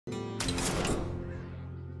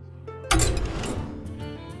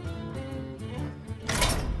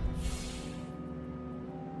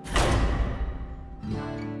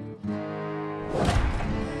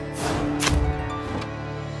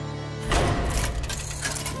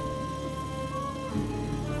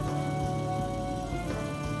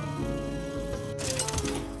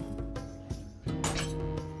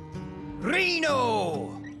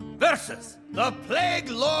Rhino versus the Plague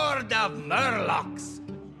Lord of Murlocs.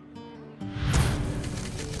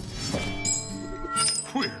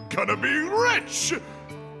 We're gonna be rich!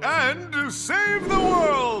 And save the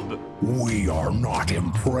world! We are not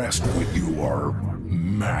impressed with your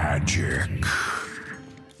magic.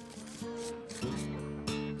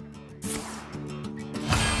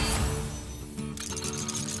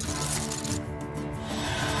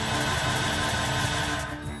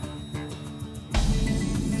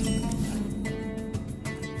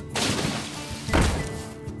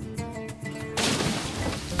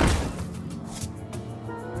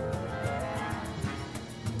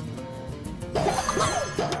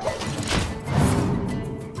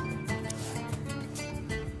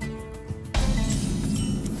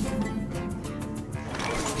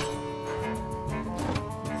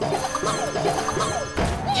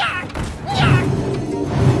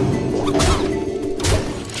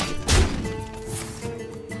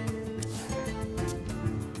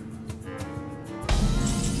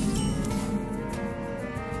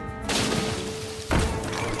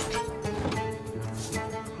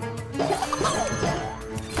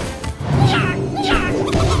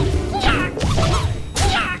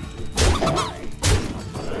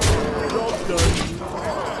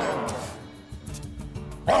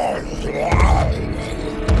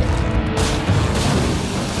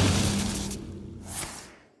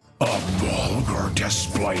 A vulgar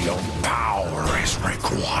display of power is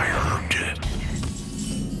required.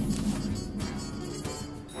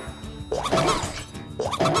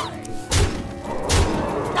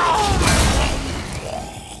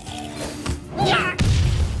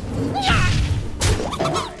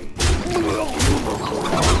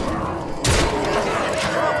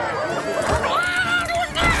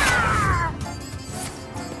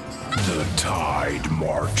 The tide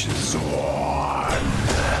marches on.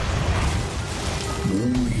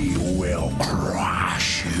 We will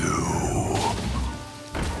crush you.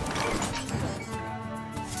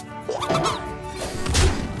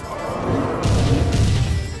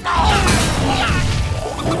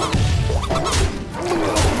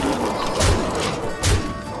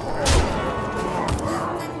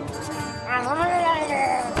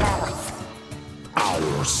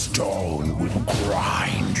 Our stone will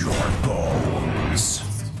grind your bones.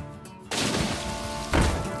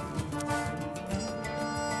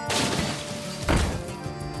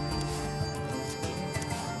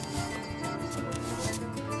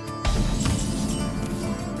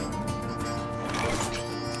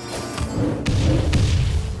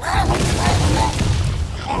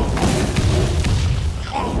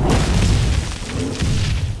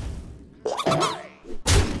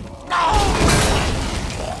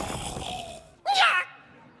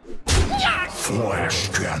 Flesh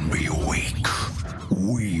can be weak.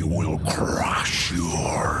 We will crush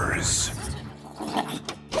yours.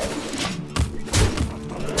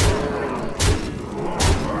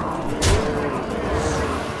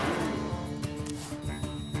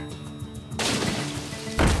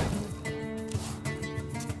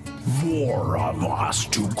 More of us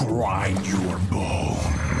to grind your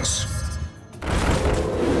bones.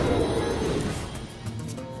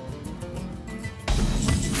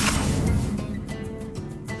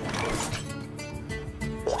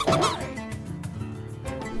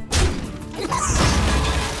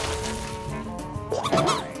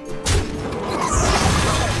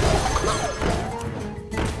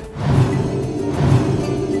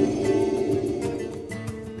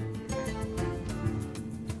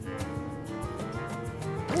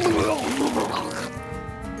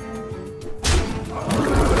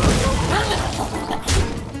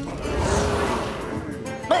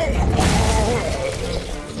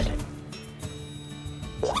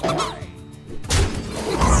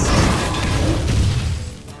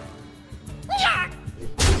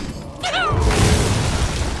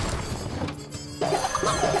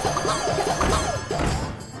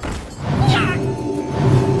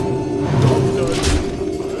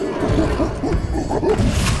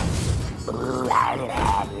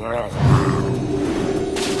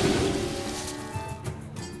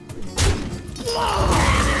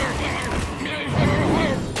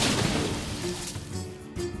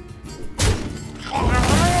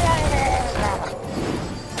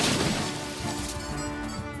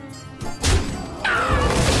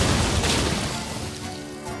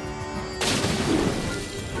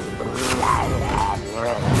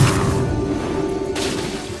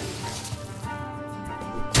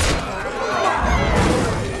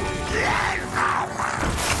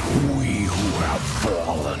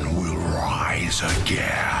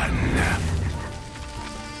 again.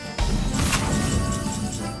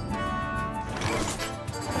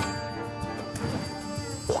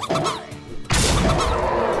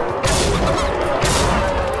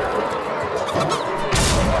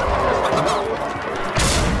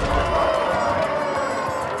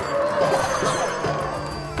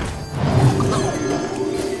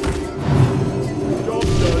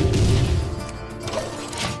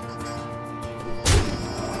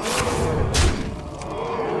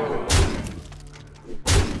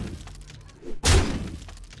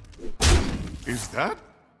 that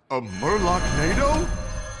a Murloc-nado?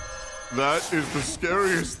 That is the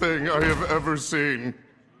scariest thing I have ever seen.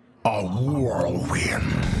 A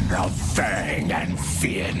whirlwind of fang and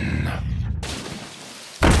fin.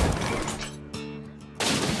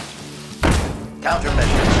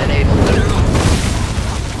 Countermeasures enabled.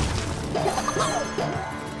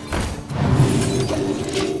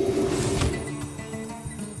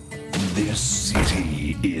 This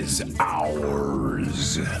city is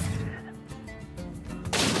ours.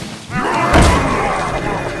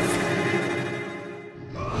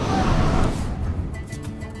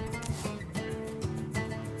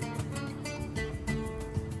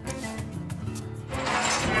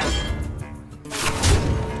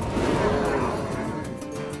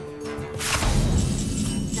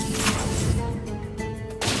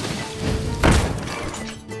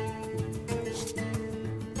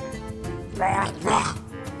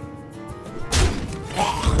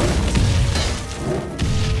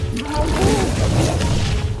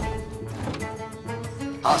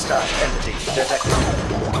 Hostile entity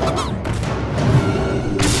detected.